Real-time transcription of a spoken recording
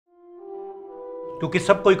क्योंकि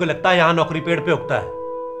सब कोई को लगता है यहाँ नौकरी पेड़ पे उगता है।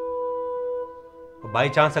 बाई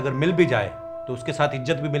चांस अगर मिल भी जाए तो उसके साथ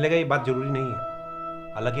इज्जत भी मिलेगा, ये बात जरूरी नहीं है।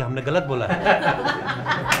 हालांकि हमने गलत बोला है।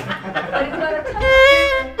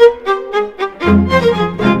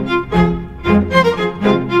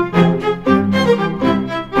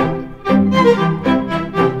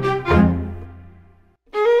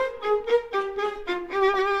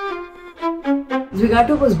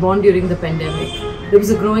 Zwigato was born during the pandemic. There was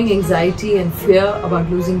a growing anxiety and fear about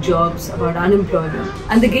losing jobs, about unemployment,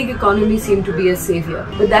 and the gig economy seemed to be a savior.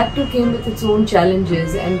 But that too came with its own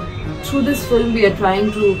challenges, and through this film we are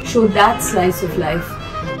trying to show that slice of life.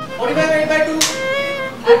 45, 85, 2.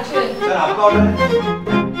 Action. Sir, आपका order है?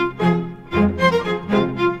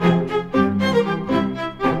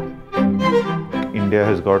 India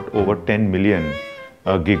has got over 10 million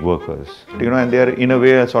gig workers, and they are in a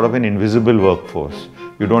way a sort of an invisible workforce.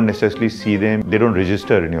 You don't necessarily see them, they don't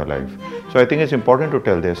register in your life. So I think it's important to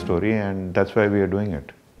tell their story, and that's why we are doing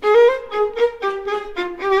it.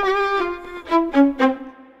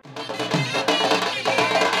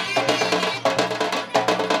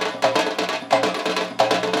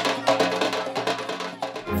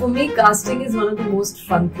 For me, casting is one of the most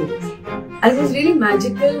fun things. And it was really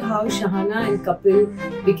magical how Shahana and Kapil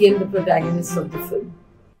became the protagonists of the film.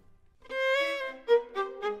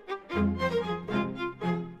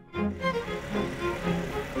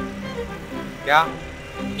 क्या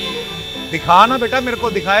दिखा ना बेटा, मेरे को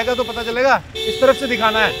दिखाएगा तो पता चलेगा। इस तरफ से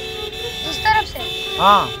दिखाना है। इस तरफ से?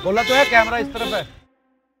 हाँ, बोला तो है कैमरा इस तरफ है।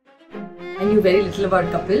 I knew very little about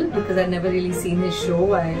Kapil because I'd never really seen his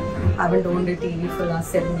show. I haven't owned a TV for the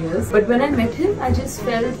last 7 years. But when I met him, I just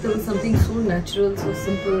felt there was something so natural, so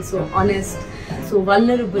simple, so honest, so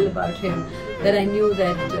vulnerable about him that I knew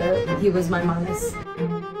that he was my Manas.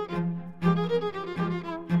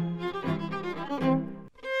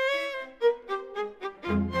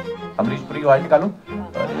 Amrish Puri आवाज निकालूं?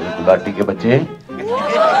 गुलाटी के बच्चे।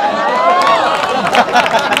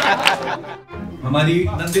 हमारी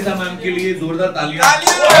Nandita ma'am के लिए जोरदार तालियां।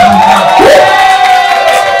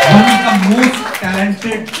 Women का most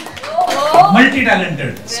talented, multi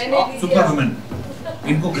talented super women.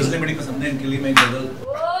 इनको गजलें बड़ी पसंद है, इनके लिए मैं एक गजल।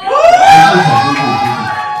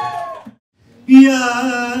 या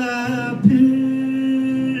फिर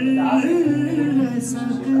ऐसा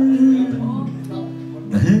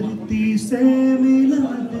धरती से मिला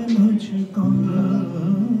दे मुझको,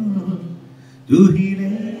 तू ही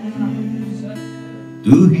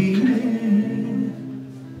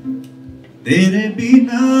तेरे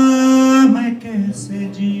बिना मैं कैसे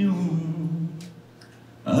जीऊं,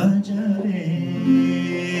 आजा रे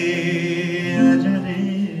आजा रे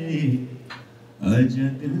आजा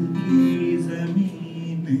दिल की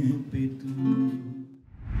जमीन पे तू।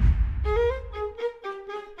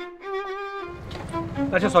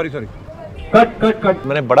 अच्छा सॉरी कट।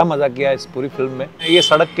 मैंने बड़ा मजा किया इस पूरी फिल्म में। ये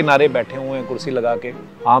सड़क किनारे बैठे हुए हैं कुर्सी लगा के,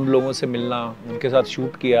 आम लोगों से मिलना, उनके साथ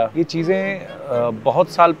शूट किया, ये चीजें बहुत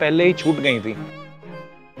साल पहले ही छूट गई थी।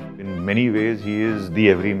 In many ways, he is the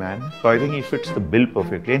everyman. So I think he fits the bill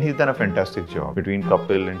perfectly, and he's done a fantastic job between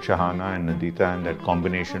Kapil and Shahana and Nandita, and that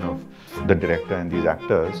combination of the director and these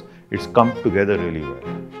actors. It's come together really well.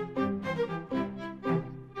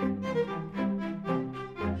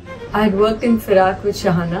 I had worked in Firak with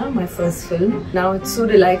Shahana, my first film. Now it's so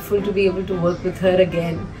delightful to be able to work with her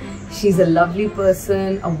again. She's a lovely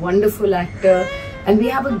person, a wonderful actor, and we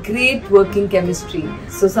have a great working chemistry.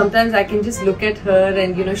 So sometimes I can just look at her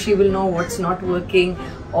and she will know what's not working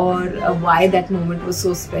or why that moment was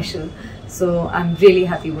so special. So I'm really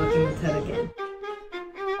happy working with her again.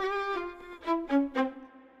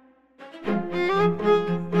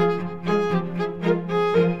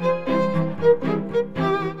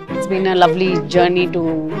 Been a lovely journey to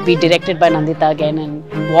be directed by Nandita again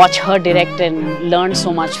and watch her direct and learn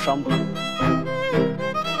so much from her.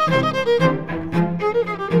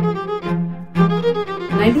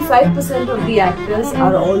 95% of the actors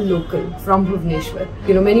are all local from Bhubaneswar.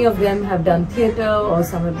 Many of them have done theatre, or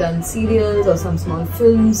some have done serials or some small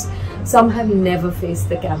films. Some have never faced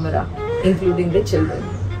the camera, including the children.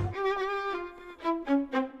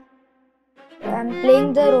 I'm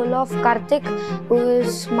playing the role of Karthik, who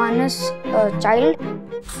is Manas' child.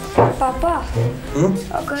 पापा,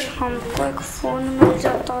 अगर हमको एक phone मिल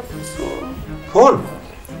जाता तो। Phone?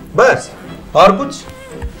 बस? और कुछ?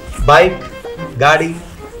 Bike, गाड़ी,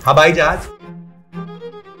 हवाई जहाज?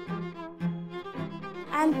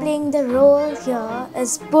 I'm playing the role here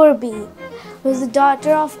as Purbi, who is the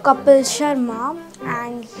daughter of Kapil Sharma,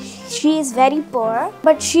 and she is very poor,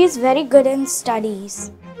 but she is very good in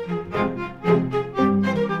studies.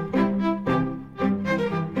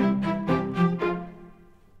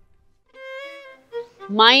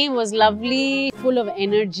 Mine was lovely, full of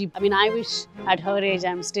energy. I mean, I wish at her age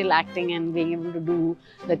I'm still acting and being able to do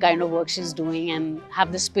the kind of work she's doing and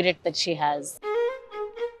have the spirit that she has.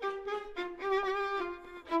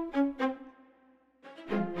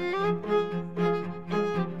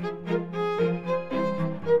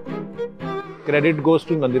 Credit goes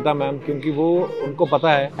to Nandita ma'am, क्योंकि वो उनको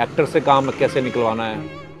पता है actor से काम कैसे निकलवाना है,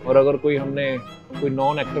 और अगर हमने कोई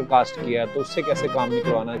नॉन एक्टर कास्ट किया है तो उससे कैसे काम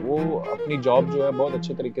निकलवाना है। वो अपनी जॉब जो है बहुत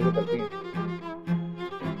अच्छे तरीके से करती हैं।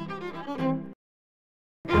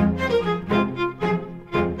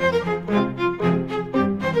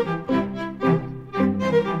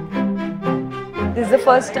 This is the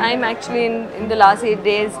first time actually in the last 8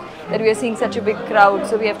 days that we are seeing such a big crowd.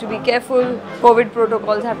 So we have to be careful. COVID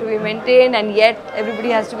protocols have to be maintained, and yet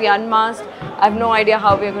everybody has to be unmasked. I have no idea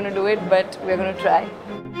how we are going to do it, but we are going to try.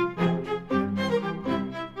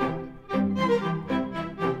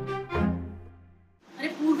 अरे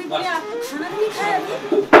पूर्वी बोले आपको खाना नहीं खाया अभी?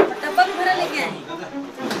 डब्बा भी भरा लेके आए।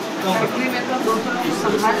 में तो 200 लोग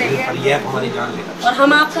संभाल लेंगे। और ये हमारी जान लेगा। और हम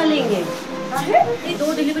आपका लेंगे। ये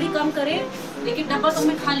 2 डिलीवरी कम करें, लेकिन डब्बा तो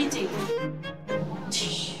हमें खाली चाहिए।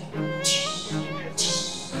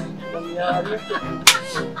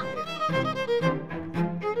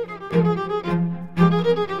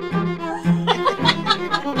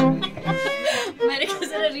 मेरे को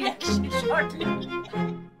जरा रिएक्शन शॉट ले।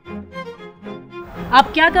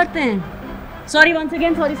 आप क्या करते हैं? Sorry once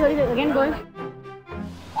again, sorry again going.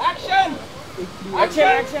 Action action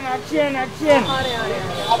action action action.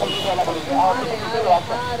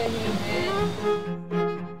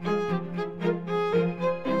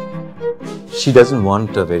 She doesn't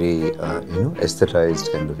want a very, aesthetized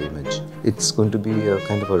kind of image. It's going to be a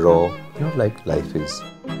kind of a raw, like life is.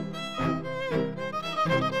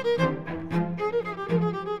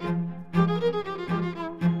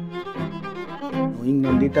 Knowing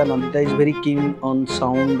Nandita is very keen on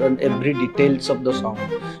sound and every details of the sound.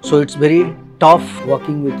 So it's very tough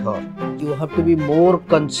working with her. You have to be more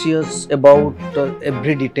conscious about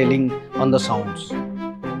every detailing on the sounds.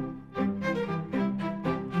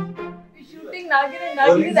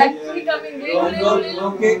 Nagin is actually coming.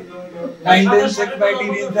 Okay. 9-10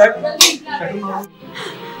 fighting is that.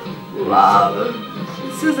 Wow,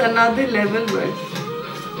 this is another level, but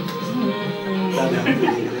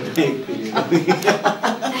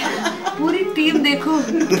पूरी team देखो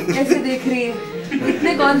कैसे देख रही है।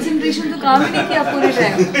 इतने concentration तो काम ही नहीं किया पूरे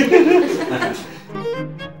time.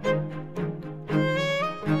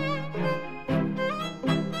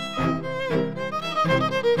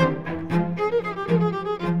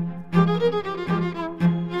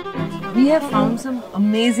 We have found some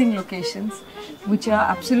amazing locations which are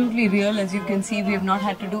absolutely real. As you can see, we have not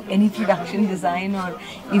had to do any production design or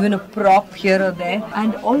even a prop here or there.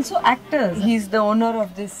 And also actors. He's the owner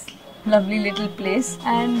of this lovely little place.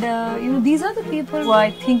 And these are the people who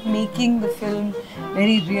I think making the film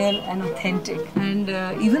very real and authentic. And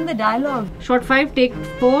even the dialogue. Shot 5, take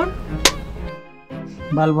 4.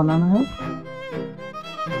 बाल बनाना है?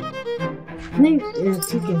 नहीं,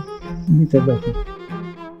 ठीक है। नहीं तो बैठो।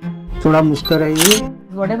 थोड़ा मुस्कुराइए।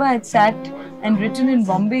 Whatever I had sat and written in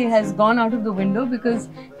Bombay has gone out of the window because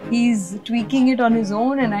he's tweaking it on his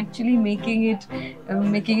own and actually making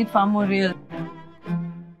it far more real.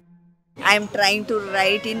 I am trying to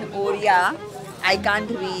write in Oriya. I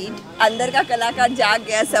can't read. अंदर का कलाकार जाग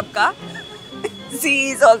गया सबका. She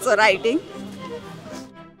is also writing.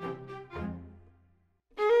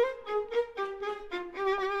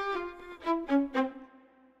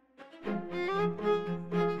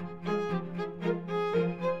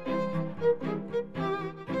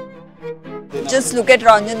 Just look at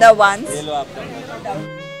Ranjana once.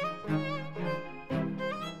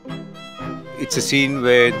 It's a scene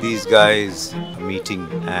where these guys are meeting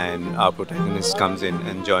and our protagonist comes in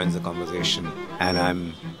and joins the conversation, and I'm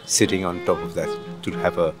sitting on top of that to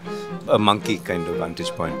have a monkey kind of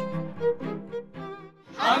vantage point.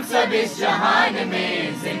 हम सब इस जहान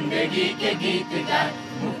में जिंदगी के गीत गाए,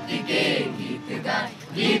 मुक्ति के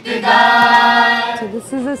गीत गाए। So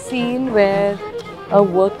this is a scene where a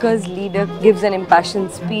workers' leader gives an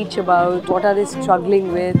impassioned speech about what are they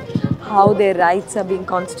struggling with, how their rights are being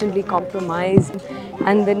constantly compromised,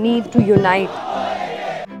 and the need to unite.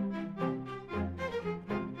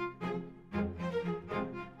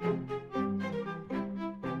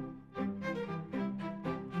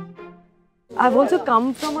 I've also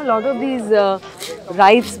come from a lot of these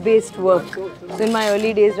rights-based work. So in my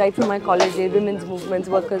early days, right from my college days, women's movements,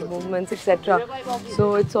 workers' movements, etc.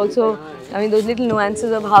 So it's also, those little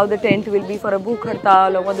nuances of how the tent will be for a Bhukh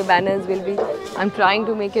Hartal or what the banners will be. I'm trying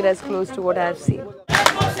to make it as close to what I have seen.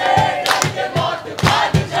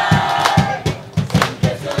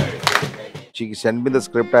 she sent me the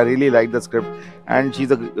script. I really liked the script, and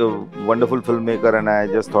she's a wonderful filmmaker. And I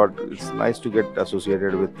just thought it's nice to get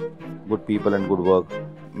associated with good people and good work.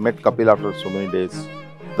 Met Kapil after so many days.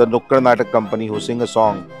 The Nukkad Natak company who sing a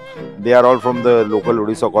song, they are all from the local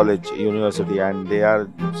Odisha College University, and they are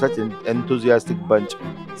such an enthusiastic bunch.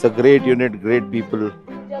 It's a great unit, great people,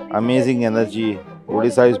 amazing energy.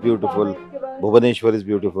 Odisha is beautiful, Bhubaneswar is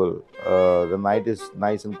beautiful, the night is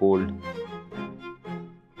nice and cold.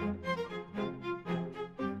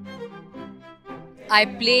 I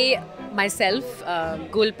play myself,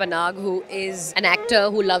 Gul Panag, who is an actor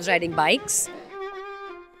who loves riding bikes.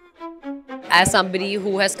 As somebody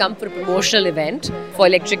who has come for a promotional event for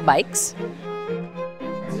electric bikes.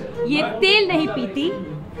 ये तेल नहीं पीती,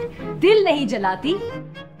 दिल नहीं जलाती,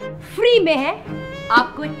 free में है,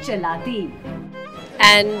 आपको चलाती.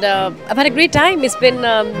 And I've had a great time. It's been,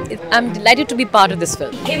 I'm delighted to be part of this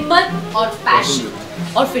film. हिम्मत और passion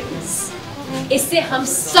और fitness, इससे हम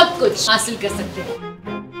सब कुछ हासिल कर सकते हैं.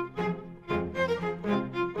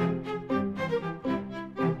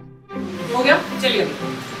 हो गया? चलिए अभी.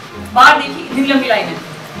 बाहर देखिए, इतनी लंबी लाइन है.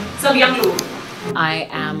 सब यंग लोग. I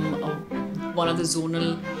am one of the zonal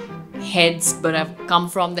heads, but I've come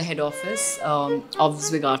from the head office of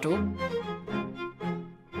Zwigato.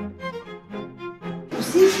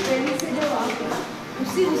 उसी ट्रेनिंग से जब आप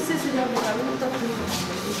उसी गुस्से से जब निकालो तब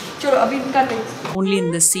चलो अभी इनका नहीं. Only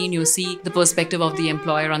in this scene you see the perspective of the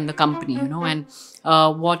employer and the company, you know, and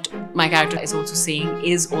what my character is also saying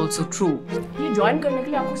is also true. ये ज्वाइन करने के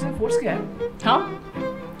लिए आपको उसने फोर्स किया है, हाँ?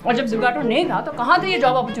 और जब ज़ुगाटो नहीं था तो कहाँ थे ये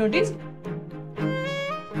job opportunities?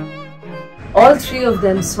 All three of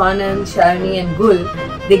them, Swanan, Sharni and Gul,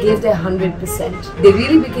 they gave their 100%. They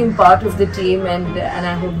really became part of the team, and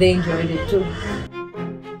I hope they enjoyed it too.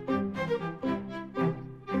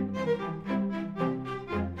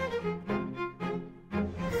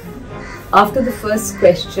 After the first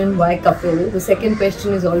question, why Kapil, the second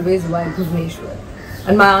question is always why Bhubaneswar.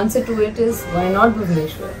 And my answer to it is, why not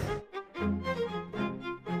Bhubaneswar?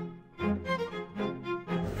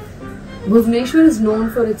 Bhubaneswar is known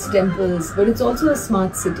for its temples, but it's also a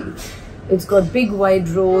smart city. It's got big wide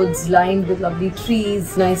roads lined with lovely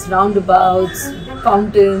trees, nice roundabouts,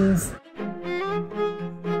 fountains.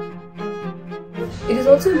 It is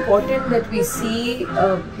also important that we see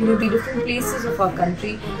the different places of our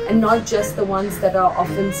country and not just the ones that are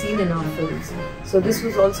often seen in our films. So this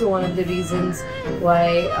was also one of the reasons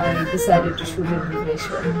why I decided to shoot in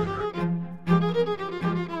Bhubaneswar.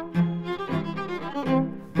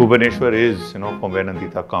 Bhubaneswar is, from where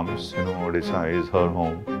Nandita comes, Odisha is her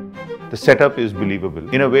home. The setup is believable.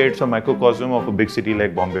 In a way, it's a microcosm of a big city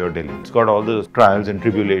like Bombay or Delhi. It's got all the trials and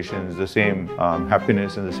tribulations, the same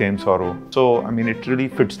happiness and the same sorrow. So, I mean, it really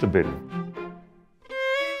fits the bill.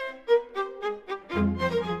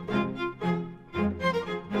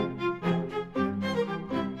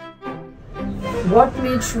 What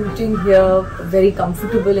made shooting here very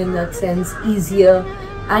comfortable in that sense, easier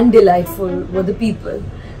and delightful were the people.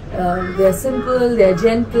 They're simple, they're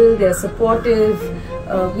gentle, they're supportive.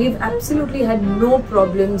 We've absolutely had no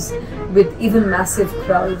problems with even massive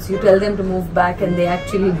crowds. You tell them to move back and they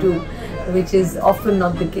actually do, which is often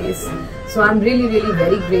not the case. So I'm really, really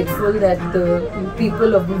very grateful that the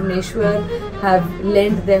people of Bhubaneswar have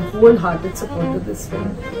lent their wholehearted support to this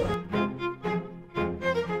film.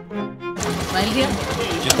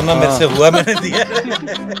 जितना मेरे से हुआ मैंने दिया.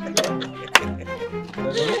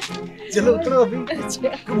 चलो उतरो अभी.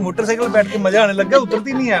 Motorcycle बैठ के मजा आने लग गया,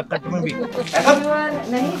 उतरती नहीं है आप कट में भी.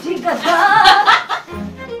 नहीं ठीक था.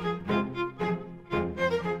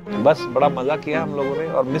 बस बड़ा मजा किया हम लोगों ने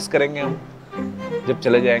और मिस करेंगे हम जब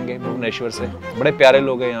चले जाएंगे भुवनेश्वर से. बड़े प्यारे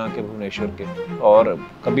लोग हैं यहाँ के भुवनेश्वर के, और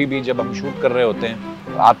कभी भी जब हम शूट कर रहे होते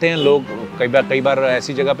हैं आते हैं लोग. कई बार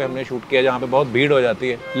ऐसी जगह पे हमने शूट किया जहाँ पे बहुत भीड़ हो जाती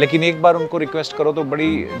है, लेकिन एक बार उनको रिक्वेस्ट करो तो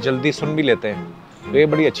बड़ी जल्दी सुन भी लेते हैं. तो ये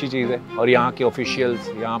बड़ी अच्छी चीज़ है. और यहाँ के ऑफिशियल्स,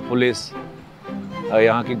 यहाँ पुलिस,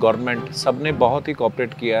 यहाँ की गवर्नमेंट, सब ने बहुत ही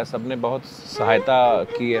कोऑपरेट किया है, सब ने बहुत सहायता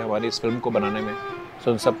की है हमारी इस फिल्म को बनाने में.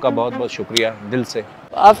 सो उन सबका बहुत बहुत शुक्रिया दिल से.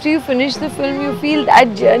 After you finish the film, you feel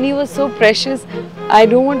that journey was so precious. I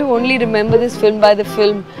don't want to only remember this film by the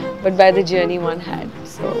film, but by the journey one had.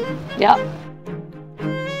 So, yeah.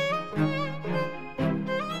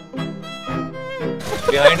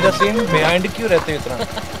 Behind the scene, behind क्यों रहते हैं इतना?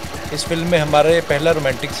 इस film में हमारा ये पहला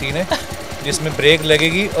romantic scene है जिसमें ब्रेक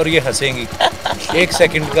लगेगी और ये हंसेंगी. 1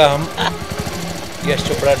 सेकंड का हम यश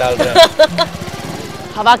चोपड़ा डाल रहे हैं.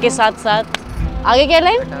 हवा के साथ साथ आगे क्या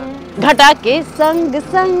लाइन? घटा के संग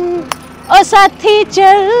संग और साथी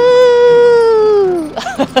चल.